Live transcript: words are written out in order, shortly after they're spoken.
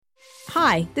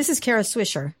Hi, this is Kara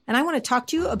Swisher, and I want to talk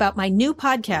to you about my new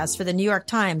podcast for the New York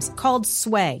Times called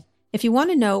Sway. If you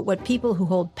want to know what people who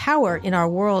hold power in our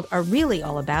world are really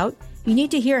all about, you need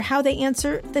to hear how they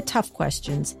answer the tough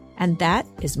questions. And that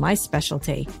is my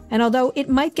specialty. And although it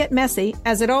might get messy,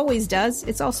 as it always does,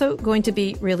 it's also going to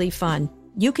be really fun.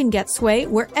 You can get Sway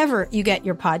wherever you get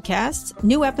your podcasts.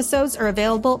 New episodes are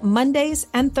available Mondays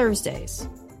and Thursdays.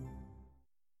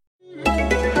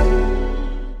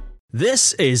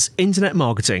 This is Internet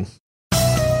Marketing.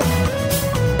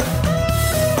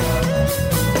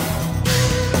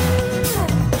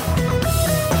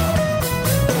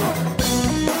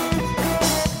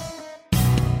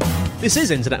 This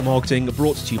is Internet Marketing,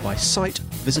 brought to you by Site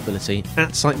Visibility at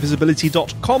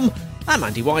sitevisibility.com. I'm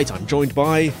Andy White, I'm joined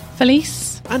by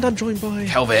Felice. And I'm joined by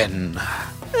Kelvin.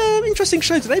 Interesting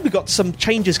show today. We've got some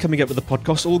changes coming up with the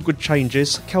podcast, all good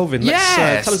changes. Kelvin,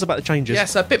 let's tell us about the changes.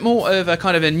 Yes, a bit more of a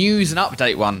kind of a news and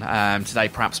update one today,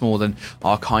 perhaps more than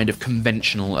our kind of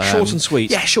conventional... short and sweet.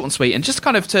 Yeah, short and sweet. And just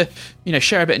kind of to,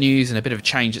 share a bit of news and a bit of a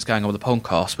change that's going on with the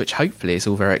podcast, which hopefully is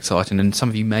all very exciting, and some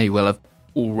of you may well have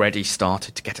already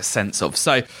started to get a sense of.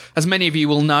 So, as many of you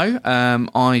will know,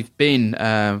 I've been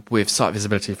with Site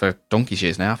Visibility for donkey's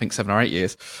years now, I think 7 or 8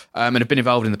 years, and have been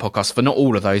involved in the podcast for not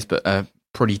all of those, but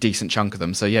pretty decent chunk of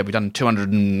them. So yeah, we've done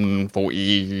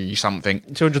 240 something.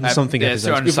 200 and something episodes.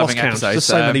 200 we've something lost count. episodes. There's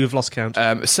so many we've lost count.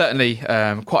 Certainly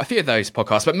quite a few of those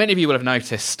podcasts, but many of you will have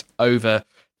noticed over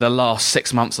the last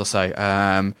 6 months or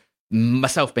so,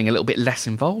 myself being a little bit less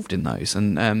involved in those.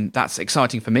 And that's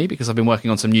exciting for me because I've been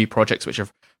working on some new projects which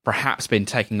have perhaps been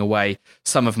taking away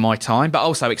some of my time, but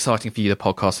also exciting for you, the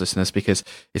podcast listeners, because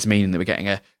it's meaning that we're getting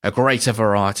a greater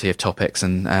variety of topics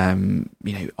and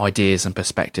ideas and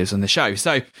perspectives on the show.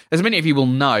 So, as many of you will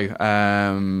know,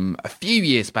 a few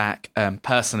years back,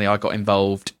 personally, I got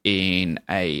involved in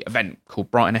a event called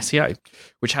Brighton SEO,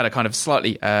 which had a kind of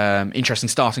slightly interesting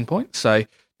starting point. So,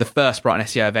 the first Brighton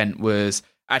SEO event was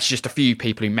actually just a few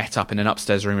people who met up in an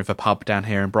upstairs room of a pub down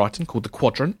here in Brighton called the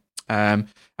Quadrant.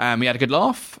 And we had a good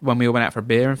laugh when we all went out for a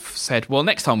beer and said, well,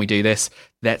 next time we do this,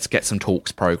 let's get some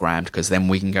talks programmed because then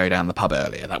we can go down the pub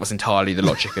earlier. That was entirely the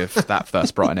logic of that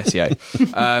first Brighton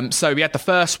SEO. So we had the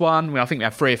first one. I think we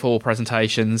had 3 or 4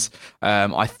 presentations.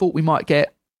 I thought we might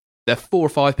get 4 or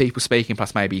 5 people speaking,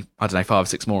 plus maybe, 5 or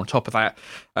 6 more on top of that.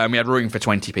 We had room for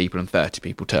 20 people and 30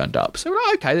 people turned up. So we're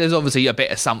like, okay, there's obviously a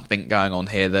bit of something going on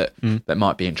here that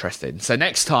might be interesting. So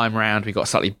next time round, we got a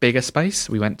slightly bigger space.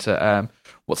 We went to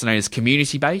what's known as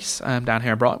Community Base down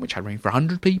here in Brighton, which had room for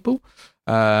 100 people.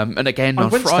 And again, on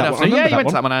Friday afternoon, you went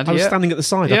to that one, Andy. I was standing at the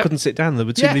side. I couldn't sit down. There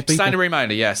were too many people. Standing room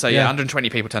only, So 120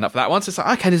 people turned up for that one. So it's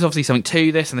like, okay, there's obviously something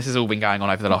to this, and this has all been going on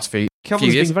over the last few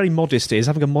Kelvin's years. being very modest. He's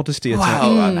having a modesty attack.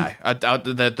 Well, I know.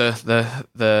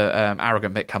 The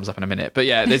arrogant bit comes up in a minute. But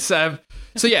yeah, it's... So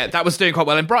yeah, that was doing quite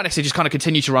well. And Brighton SEO just kind of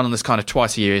continued to run on this kind of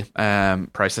twice a year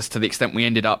process to the extent we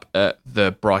ended up at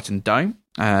the Brighton Dome,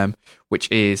 which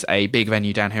is a big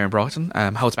venue down here in Brighton.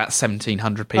 Holds about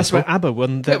 1,700 people. That's where ABBA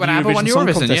won the Eurovision Song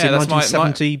Contest in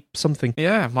 1970-something.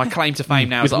 Yeah, my claim to fame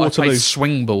now is that I played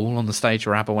swing ball on the stage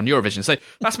where ABBA won Eurovision. So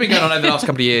that's been going on over the last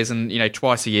couple of years, and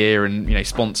twice a year, and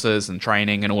sponsors and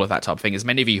training and all of that type of thing. As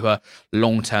many of you who are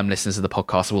long-term listeners of the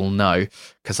podcast will know,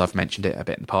 because I've mentioned it a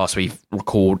bit in the past, we've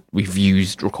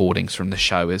used recordings from the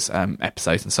show as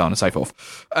episodes and so on and so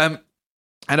forth.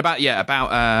 And about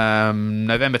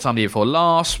November time the year before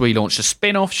last, we launched a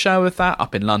spin-off show of that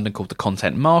up in London called the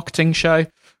Content Marketing Show,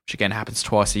 which again happens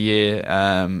twice a year,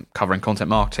 covering content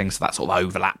marketing. So that sort of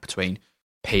overlap between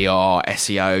PR,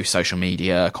 SEO, social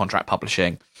media, contract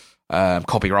publishing,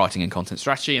 copywriting and content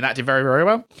strategy. And that did very, very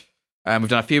well. We've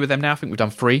done a few of them now. I think we've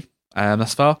done 3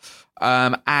 thus far.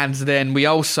 And then we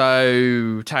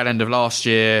also, tail end of last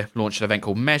year, launched an event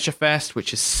called MeasureFest,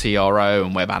 which is CRO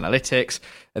and web analytics.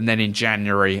 And then in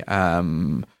January,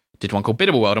 did one called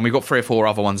Biddable World, and we've got 3 or 4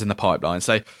 other ones in the pipeline.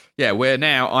 So yeah,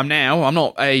 I'm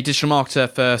not a digital marketer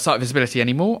for Site Visibility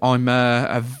anymore. I'm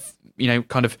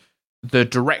kind of the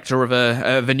director of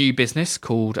a new business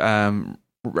called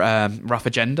Rough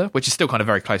Agenda, which is still kind of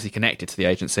very closely connected to the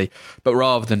agency. But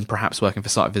rather than perhaps working for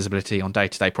Site Visibility on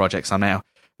day-to-day projects, I'm now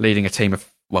leading a team of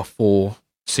 4,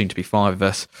 soon to be 5 of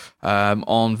us,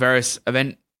 on various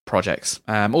event projects,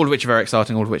 all of which are very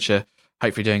exciting, all of which are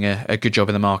hopefully doing a good job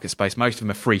in the market space. Most of them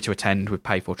are free to attend with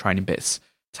pay-for training bits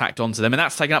tacked onto them, and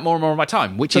that's taking up more and more of my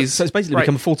time, so it's basically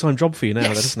become a full-time job for you now,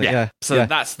 doesn't it? So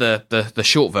that's the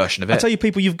short version of it. I tell you,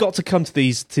 people, you've got to come to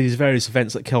these various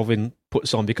events that Kelvin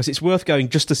puts on, because it's worth going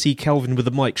just to see Kelvin with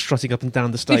the mic strutting up and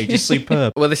down the stage. It's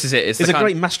superb. Well, this is it. He's a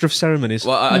great master of ceremonies.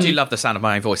 Well, I do love the sound of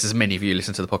my own voice, as many of you who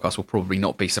listen to the podcast will probably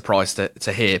not be surprised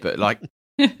to hear, but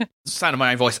sound of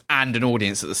my own voice and an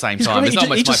audience at the same time. It's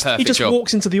almost my perfect job. He just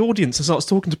walks into the audience and starts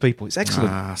talking to people. It's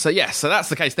excellent. So that's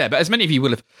the case there. But as many of you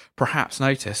will have perhaps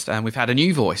noticed, we've had a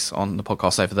new voice on the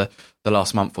podcast over the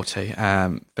last month or two.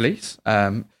 Felice,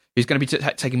 who's going to be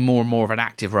taking more and more of an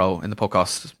active role in the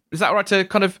podcast. Is that all right to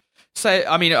kind of say?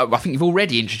 I mean, I think you've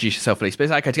already introduced yourself, Felice, but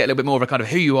it's okay to get a little bit more of a kind of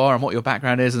who you are and what your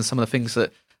background is and some of the things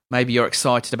that maybe you're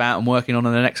excited about and working on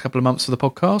in the next couple of months for the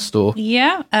podcast, or?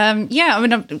 Yeah. I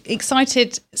mean, I'm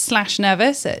excited /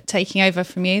 nervous at taking over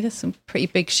from you. There's some pretty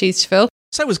big shoes to fill.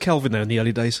 So was Kelvin there in the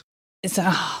early days.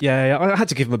 Yeah, I had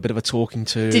to give him a bit of a talking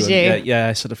to. Did you?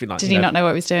 Yeah, sort of like. Did he not know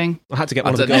what he was doing? I had to get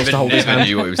one of the girls to hold his hand. I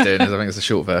knew what he was doing. I think it's a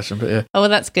short version, but yeah. Oh, well,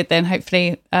 that's good then.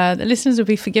 Hopefully the listeners will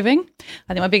be forgiving.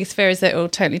 I think my biggest fear is that it will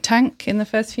totally tank in the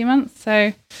first few months.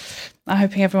 So I'm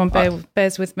hoping everyone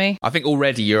bears with me. I think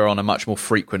already you're on a much more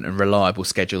frequent and reliable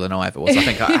schedule than I ever was.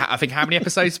 I think how many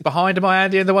episodes behind am I,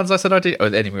 Andy, and the ones I said I did? Oh,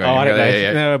 anyway. I don't know.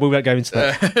 Yeah. No, we won't go into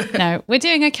that. No, we're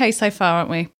doing okay so far, aren't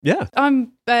we? Yeah.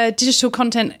 I'm digital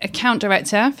content account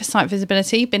director for Site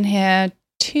Visibility. Been here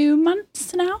 2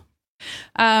 months now.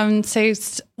 It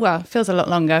feels a lot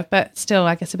longer, but still,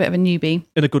 I guess, a bit of a newbie.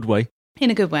 In a good way. In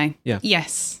a good way. Yeah.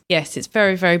 Yes, it's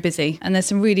very, very busy. And there's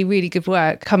some really, really good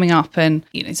work coming up. And,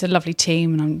 it's a lovely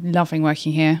team and I'm loving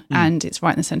working here. And it's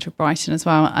right in the centre of Brighton as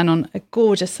well. And on a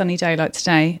gorgeous sunny day like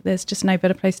today, there's just no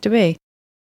better place to be.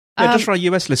 Yeah, just for our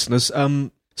US listeners,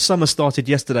 summer started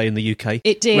yesterday in the UK.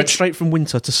 It did. Went straight from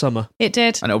winter to summer. It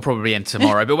did. And it'll probably end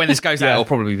tomorrow. But when this goes out, it'll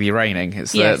probably be raining. It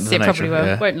probably will.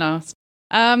 Yeah. Won't last.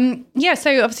 So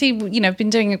obviously,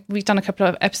 we've done a couple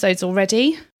of episodes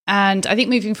already. And I think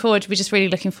moving forward, we're just really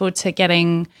looking forward to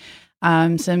getting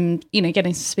getting some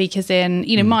speakers in.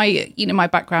 My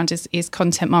background is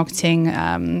content marketing,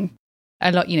 a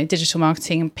lot, digital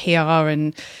marketing and PR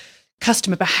and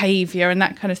customer behaviour and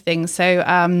that kind of thing. So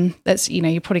that's,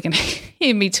 you're probably going to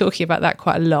hear me talking about that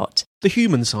quite a lot. The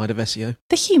human side of SEO.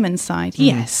 The human side,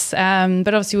 yes. But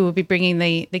obviously we'll be bringing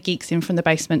the geeks in from the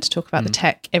basement to talk about the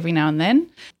tech every now and then.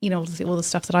 All the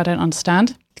stuff that I don't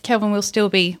understand. Kelvin will still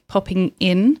be popping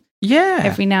in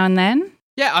every now and then.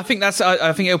 Yeah, I think I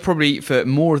think it'll probably, for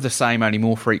more of the same, only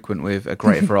more frequent with a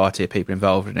greater variety of people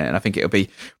involved in it. And I think it'll be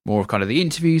more of kind of the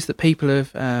interviews that people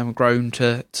have grown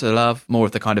to love, more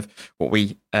of the kind of what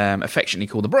we affectionately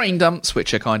call the brain dumps,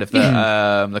 which are kind of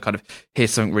the kind of,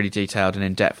 here's something really detailed and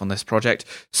in depth on this project.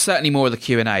 Certainly more of the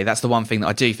Q&A. That's the one thing that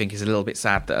I do think is a little bit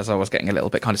sad, that as I was getting a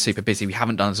little bit kind of super busy, we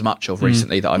haven't done as much of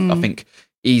recently, that I think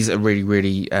is a really,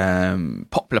 really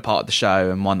popular part of the show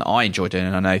and one that I enjoy doing.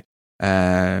 And I know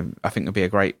I think it'll be a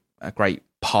great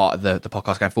part of the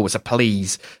podcast going forward. So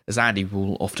please, as Andy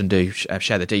will often do,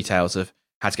 share the details of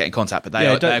how to get in contact. But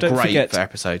they're great forget, for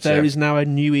episodes. There is now a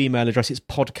new email address. It's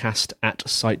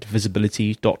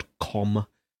podcast@sitevisibility.com.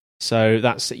 So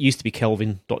it used to be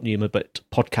kelvin.newman, but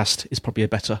podcast is probably a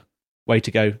better way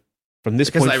to go from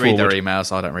this point forward. Because they read their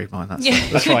emails, I don't read mine.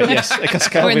 That's right, yes. Because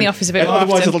Kelvin, we're in the office a bit more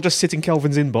otherwise often. It'll just sit in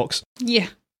Kelvin's inbox. Yeah.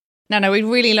 No, we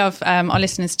really love our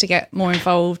listeners to get more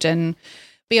involved and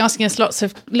be asking us lots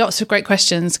of great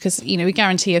questions, because we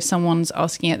guarantee if someone's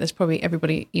asking it, there's probably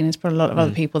everybody, there's probably a lot of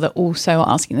other people that also are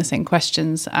asking the same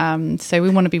questions. So we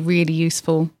want to be really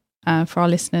useful for our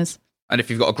listeners. And if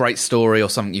you've got a great story or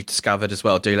something you've discovered as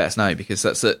well, do let us know, because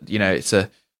that's that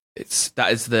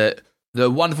is the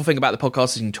wonderful thing about the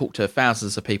podcast is you can talk to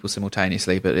thousands of people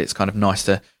simultaneously, but it's kind of nice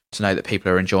to know that people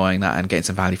are enjoying that and getting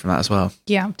some value from that as well.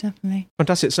 Yeah, definitely.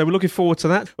 Fantastic. So we're looking forward to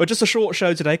that. Well, just a short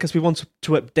show today because we want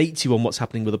to update you on what's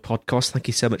happening with the podcast. Thank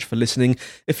you so much for listening.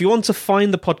 If you want to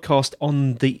find the podcast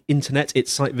on the internet,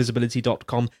 it's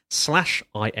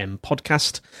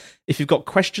sitevisibility.com/IMpodcast. If you've got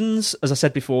questions, as I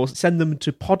said before, send them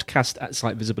to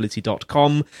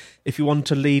podcast@sitevisibility.com. If you want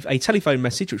to leave a telephone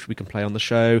message, which we can play on the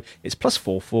show, it's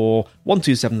 +44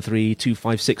 1273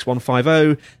 256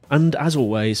 150. And as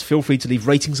always, feel free to leave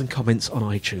ratings and comments on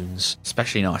iTunes.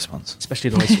 Especially nice ones.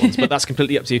 But that's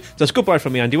completely up to you. So it's goodbye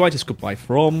from me, Andy White. It's goodbye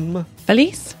from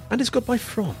Felice. And it's goodbye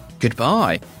from...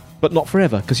 Goodbye. But not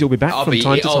forever, because you'll be back from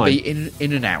time to time. I'll be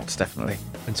in and out, definitely.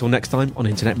 Until next time on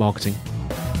Internet Marketing.